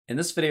In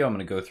this video, I'm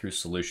going to go through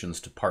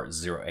solutions to part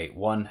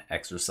 081,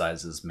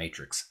 exercises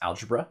matrix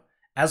algebra.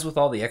 As with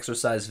all the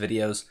exercise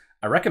videos,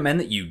 I recommend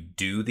that you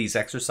do these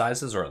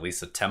exercises or at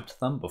least attempt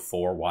them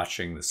before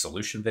watching the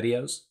solution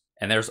videos.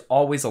 And there's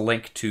always a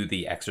link to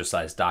the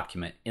exercise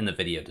document in the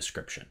video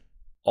description.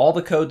 All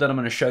the code that I'm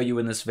going to show you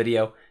in this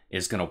video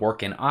is going to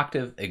work in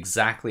Octave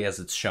exactly as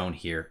it's shown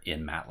here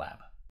in Matlab.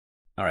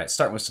 All right,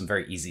 starting with some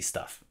very easy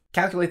stuff.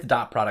 Calculate the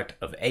dot product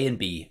of a and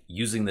b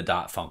using the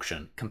dot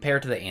function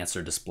compared to the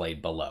answer displayed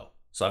below.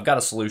 So I've got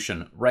a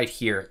solution right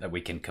here that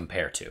we can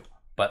compare to.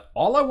 But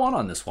all I want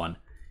on this one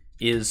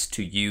is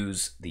to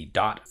use the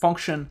dot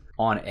function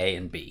on a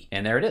and b.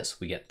 And there it is.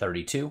 We get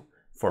 32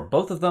 for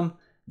both of them.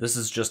 This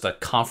is just a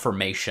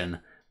confirmation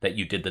that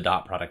you did the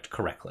dot product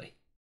correctly.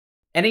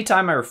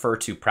 Anytime I refer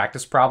to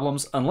practice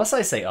problems, unless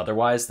I say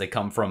otherwise, they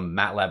come from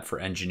Matlab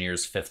for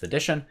Engineers 5th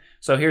edition.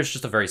 So here's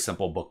just a very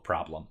simple book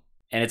problem.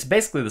 And it's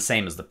basically the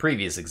same as the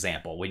previous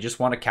example. We just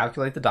want to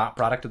calculate the dot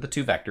product of the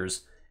two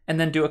vectors and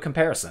then do a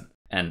comparison.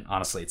 And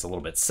honestly, it's a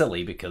little bit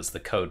silly because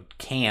the code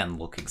can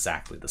look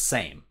exactly the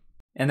same.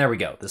 And there we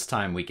go. This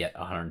time we get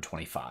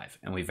 125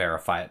 and we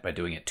verify it by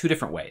doing it two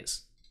different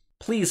ways.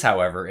 Please,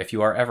 however, if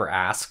you are ever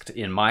asked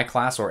in my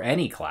class or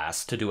any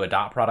class to do a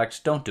dot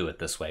product, don't do it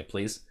this way,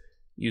 please.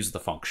 Use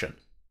the function.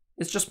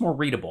 It's just more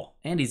readable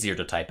and easier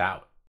to type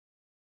out.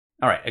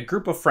 All right, a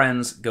group of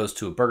friends goes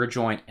to a burger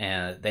joint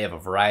and they have a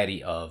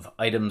variety of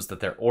items that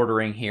they're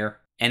ordering here.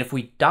 And if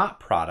we dot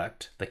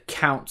product the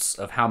counts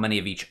of how many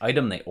of each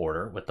item they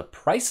order with the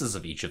prices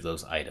of each of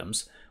those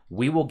items,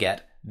 we will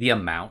get the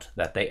amount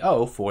that they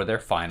owe for their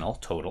final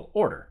total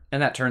order.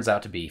 And that turns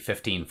out to be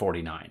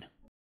 $15.49.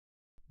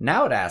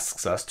 Now it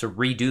asks us to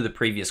redo the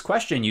previous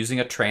question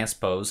using a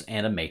transpose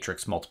and a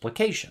matrix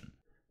multiplication.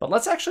 But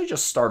let's actually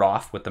just start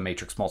off with the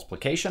matrix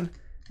multiplication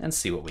and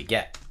see what we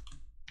get.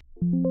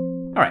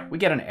 All right, we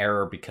get an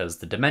error because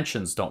the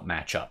dimensions don't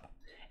match up.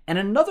 And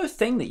another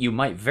thing that you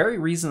might very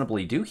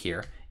reasonably do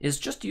here is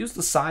just use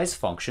the size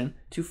function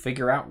to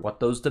figure out what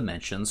those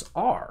dimensions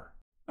are.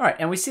 All right,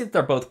 and we see that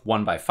they're both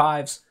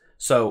 1/5s,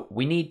 so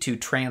we need to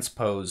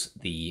transpose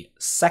the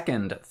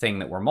second thing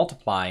that we're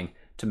multiplying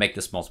to make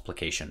this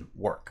multiplication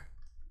work.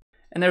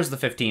 And there's the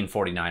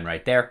 15.49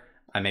 right there.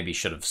 I maybe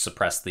should have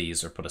suppressed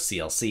these or put a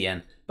CLC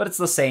in, but it's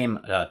the same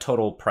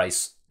total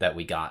price that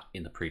we got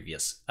in the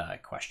previous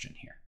question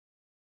here.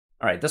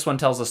 All right, this one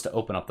tells us to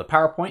open up the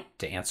PowerPoint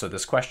to answer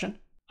this question.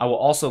 I will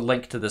also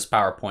link to this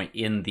PowerPoint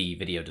in the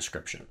video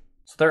description.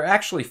 So there are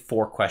actually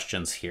 4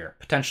 questions here,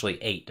 potentially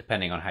 8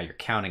 depending on how you're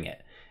counting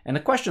it. And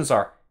the questions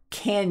are,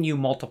 can you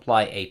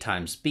multiply a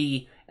times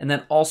b and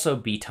then also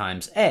b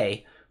times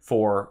a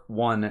for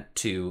 1,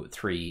 2,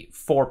 3,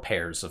 4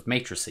 pairs of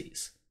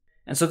matrices?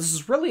 And so this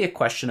is really a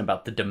question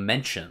about the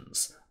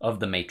dimensions of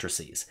the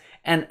matrices.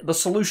 And the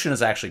solution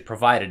is actually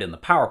provided in the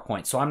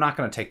PowerPoint, so I'm not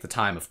going to take the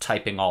time of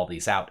typing all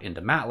these out into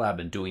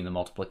Matlab and doing the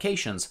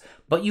multiplications,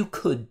 but you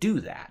could do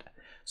that.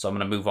 So I'm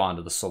going to move on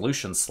to the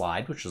solution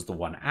slide, which is the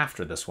one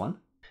after this one.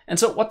 And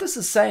so what this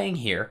is saying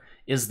here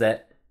is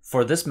that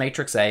for this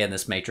matrix A and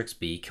this matrix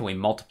B, can we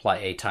multiply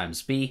A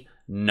times B?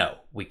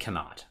 No, we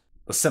cannot.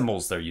 The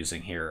symbols they're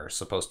using here are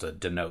supposed to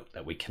denote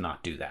that we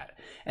cannot do that.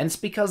 And it's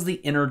because the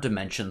inner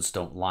dimensions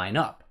don't line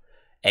up.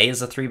 A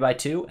is a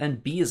 3x2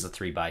 and B is a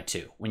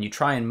 3x2. When you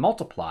try and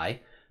multiply,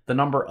 the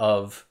number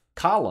of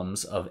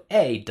columns of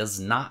A does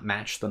not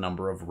match the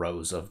number of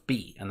rows of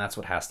B, and that's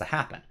what has to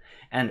happen.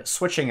 And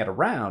switching it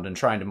around and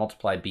trying to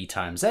multiply B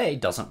times A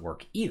doesn't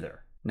work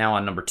either. Now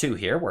on number 2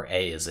 here, where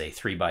A is a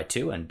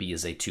 3x2 and B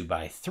is a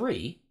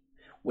 2x3,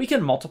 we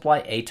can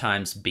multiply A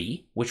times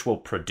B, which will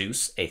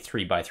produce a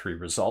 3x3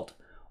 result,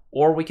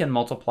 or we can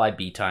multiply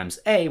B times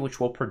A, which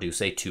will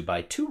produce a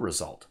 2x2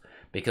 result,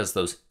 because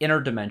those inner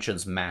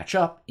dimensions match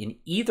up in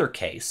either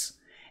case,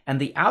 and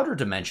the outer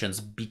dimensions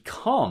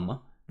become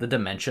the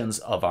dimensions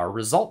of our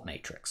result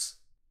matrix.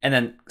 And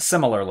then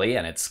similarly,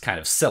 and it's kind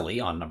of silly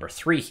on number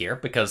 3 here,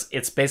 because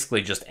it's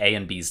basically just A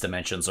and B's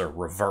dimensions are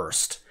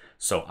reversed,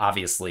 so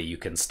obviously you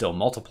can still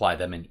multiply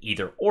them in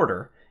either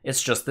order.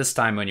 It's just this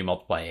time when you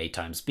multiply A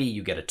times B,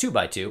 you get a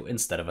 2x2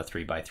 instead of a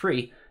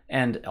 3x3,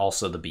 and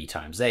also the B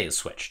times A is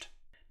switched.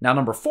 Now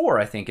number 4,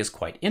 I think, is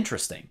quite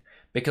interesting,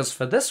 because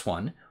for this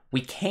one, we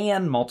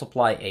can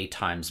multiply A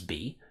times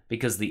B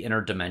because the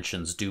inner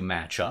dimensions do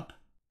match up.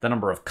 The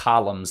number of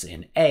columns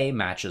in A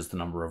matches the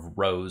number of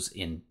rows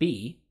in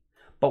B,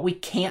 but we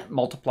can't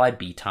multiply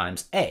B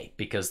times A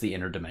because the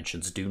inner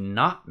dimensions do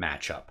not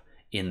match up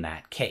in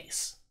that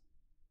case.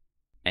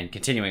 And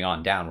continuing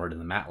on downward in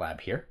the Matlab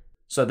here.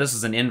 So this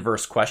is an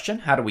inverse question.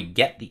 How do we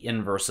get the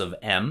inverse of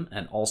M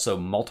and also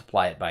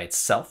multiply it by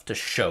itself to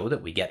show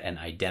that we get an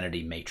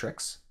identity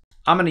matrix?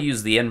 I'm going to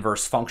use the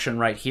inverse function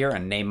right here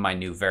and name my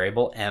new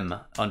variable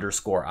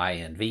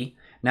m_inv.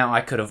 Now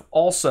I could have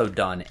also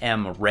done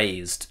m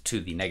raised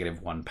to the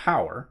 -1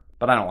 power,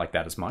 but I don't like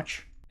that as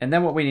much. And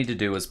then what we need to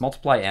do is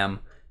multiply m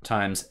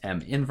times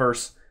m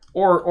inverse,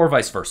 or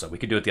vice versa. We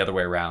could do it the other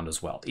way around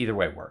as well. Either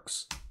way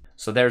works.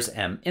 So there's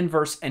m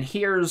inverse, and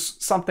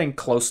here's something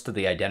close to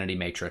the identity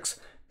matrix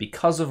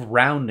because of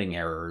rounding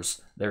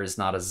errors, there is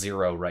not a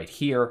 0 right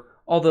here,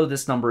 although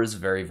this number is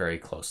very, very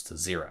close to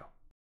 0.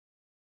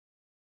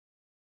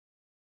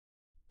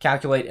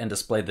 Calculate and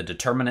display the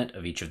determinant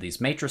of each of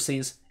these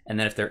matrices, and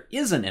then if there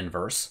is an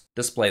inverse,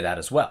 display that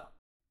as well.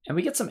 And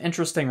we get some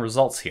interesting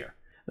results here.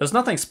 There's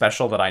nothing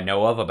special that I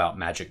know of about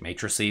magic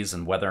matrices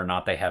and whether or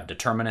not they have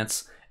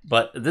determinants,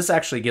 but this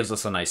actually gives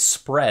us a nice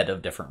spread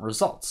of different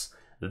results.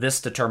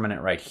 This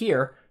determinant right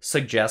here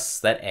suggests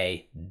that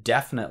A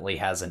definitely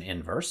has an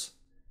inverse.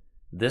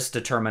 This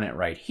determinant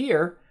right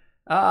here,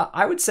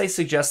 I would say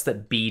suggests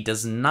that B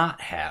does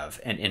not have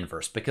an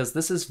inverse because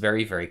this is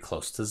very, very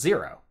close to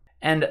 0.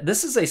 And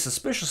this is a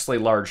suspiciously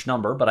large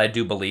number, but I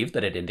do believe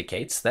that it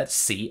indicates that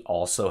C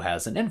also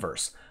has an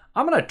inverse.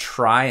 I'm going to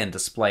try and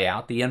display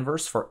out the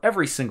inverse for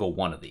every single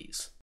one of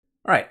these.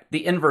 All right,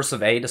 the inverse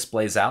of A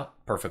displays out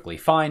perfectly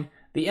fine.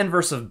 The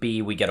inverse of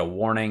B, we get a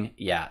warning.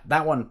 Yeah,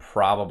 that one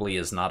probably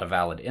is not a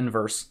valid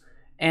inverse.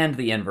 And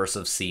the inverse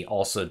of C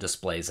also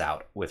displays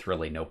out with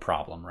really no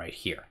problem right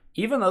here,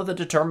 even though the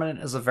determinant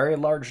is a very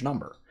large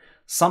number.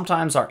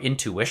 Sometimes our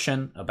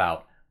intuition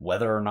about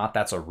whether or not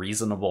that's a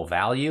reasonable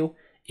value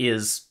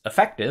is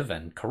effective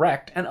and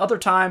correct, and other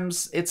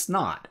times it's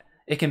not.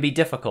 It can be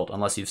difficult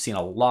unless you've seen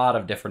a lot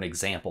of different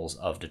examples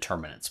of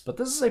determinants, but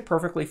this is a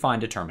perfectly fine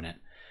determinant.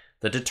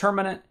 The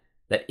determinant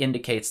that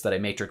indicates that a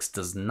matrix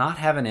does not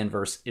have an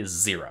inverse is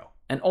 0,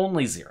 and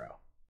only 0.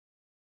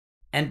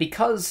 And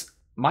because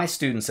my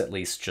students at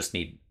least just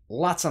need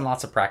lots and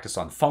lots of practice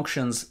on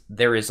functions,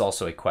 there is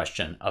also a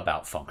question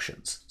about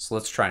functions. So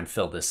let's try and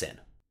fill this in.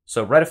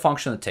 So write a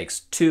function that takes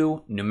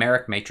two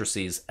numeric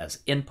matrices as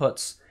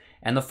inputs,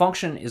 and the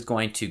function is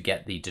going to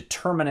get the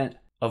determinant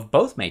of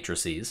both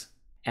matrices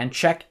and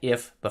check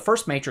if the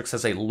first matrix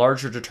has a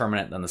larger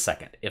determinant than the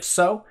second. If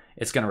so,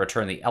 it's going to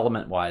return the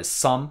element-wise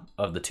sum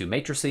of the two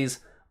matrices.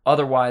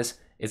 Otherwise,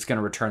 it's going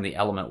to return the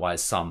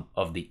element-wise sum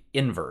of the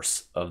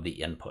inverse of the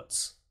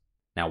inputs.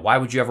 Now, why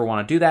would you ever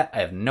want to do that? I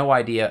have no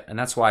idea, and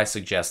that's why I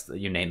suggest that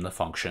you name the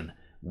function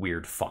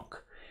weirdfunc.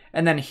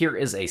 And then here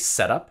is a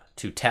setup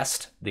to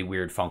test the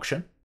weird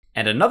function,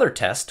 and another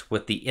test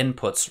with the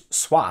inputs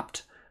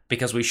swapped,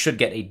 because we should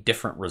get a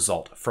different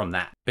result from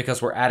that, because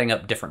we're adding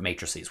up different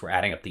matrices. We're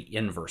adding up the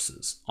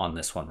inverses on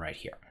this one right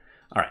here.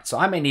 All right, so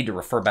I may need to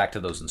refer back to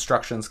those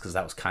instructions because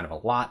that was kind of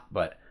a lot,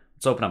 but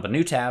let's open up a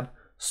new tab,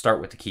 start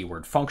with the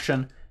keyword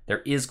function.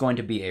 There is going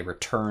to be a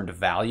returned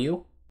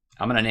value.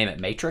 I'm going to name it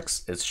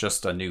matrix. It's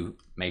just a new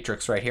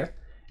matrix right here.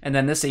 And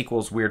then this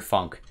equals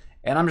weirdfunc,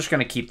 and I'm just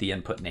going to keep the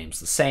input names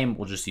the same.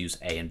 We'll just use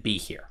A and B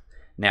here.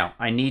 Now,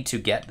 I need to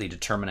get the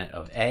determinant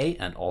of A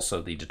and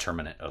also the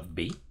determinant of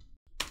B.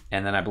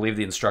 And then I believe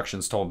the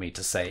instructions told me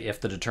to say if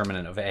the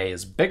determinant of A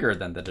is bigger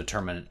than the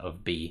determinant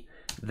of B,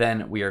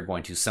 then we are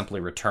going to simply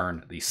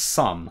return the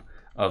sum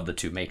of the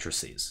two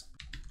matrices.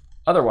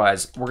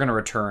 Otherwise, we're going to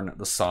return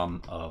the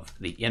sum of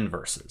the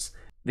inverses.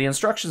 The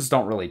instructions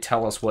don't really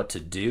tell us what to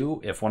do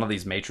if one of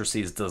these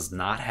matrices does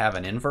not have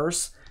an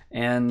inverse,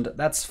 and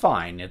that's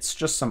fine. It's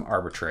just some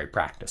arbitrary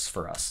practice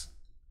for us.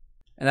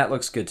 And that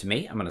looks good to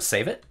me. I'm going to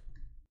save it,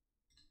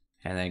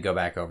 and then go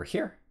back over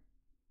here.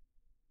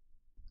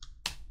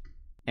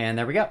 And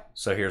there we go.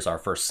 So here's our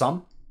first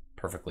sum,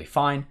 perfectly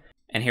fine.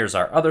 And here's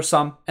our other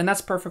sum, and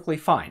that's perfectly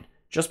fine.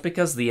 Just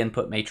because the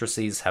input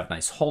matrices have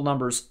nice whole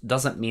numbers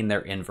doesn't mean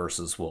their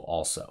inverses will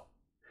also.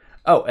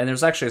 Oh, and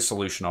there's actually a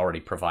solution already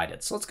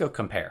provided, so let's go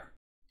compare.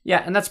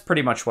 Yeah, and that's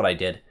pretty much what I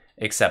did,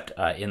 except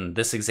in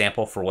this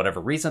example, for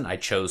whatever reason, I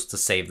chose to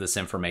save this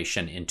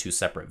information in two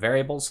separate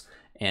variables,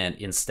 and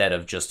instead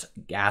of just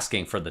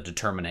asking for the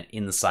determinant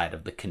inside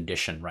of the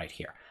condition right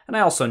here. And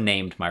I also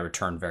named my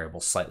return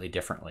variable slightly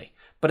differently,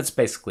 but it's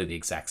basically the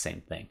exact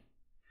same thing.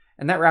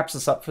 And that wraps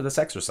us up for this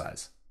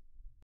exercise.